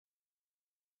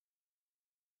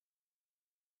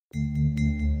Hi,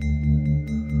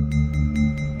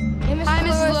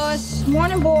 Mrs. Lewis.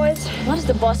 Morning, boys. Why does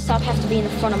the bus stop have to be in the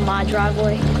front of my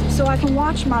driveway? So I can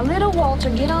watch my little Walter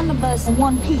get on the bus in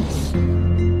one piece.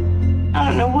 I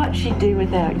don't know what she'd do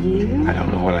without you. I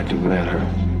don't know what I'd do without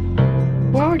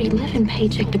her. We're already living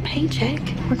paycheck to paycheck.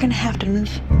 We're gonna have to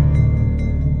move.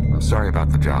 I'm sorry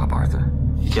about the job, Arthur.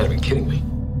 You gotta be kidding me.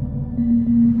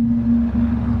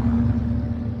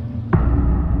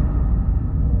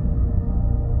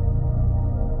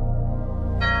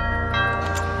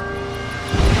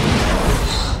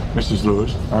 Mrs.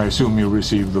 Lewis, I assume you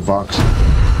received the box.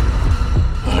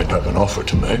 I'd have an offer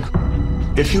to make.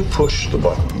 If you push the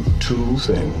button, two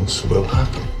things will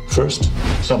happen. First,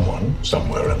 someone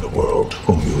somewhere in the world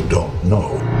whom you don't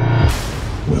know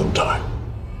will die.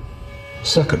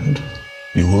 Second,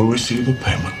 you will receive a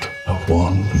payment of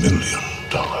 $1 million.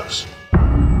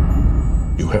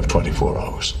 You have 24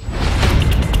 hours.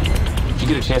 Did you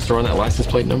get a chance to run that license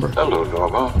plate number? Hello,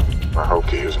 Norma. I hope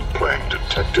he isn't playing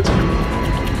detective.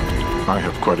 I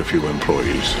have quite a few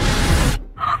employees.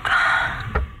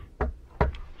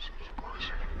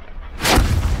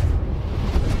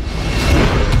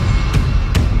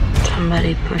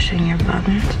 Somebody pushing your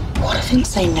buttons? What if they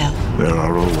say no? There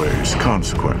are always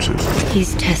consequences.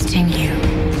 He's testing you.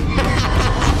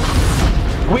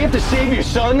 We have to save your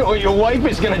son or your wife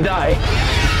is gonna die.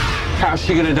 How's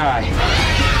she gonna die?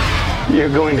 You're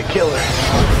going to kill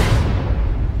her.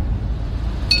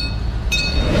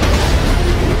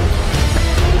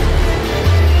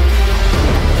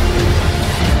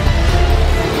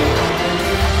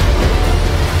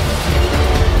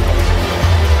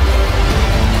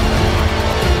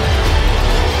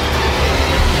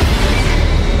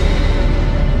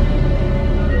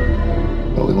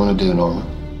 What we want to do, Norma,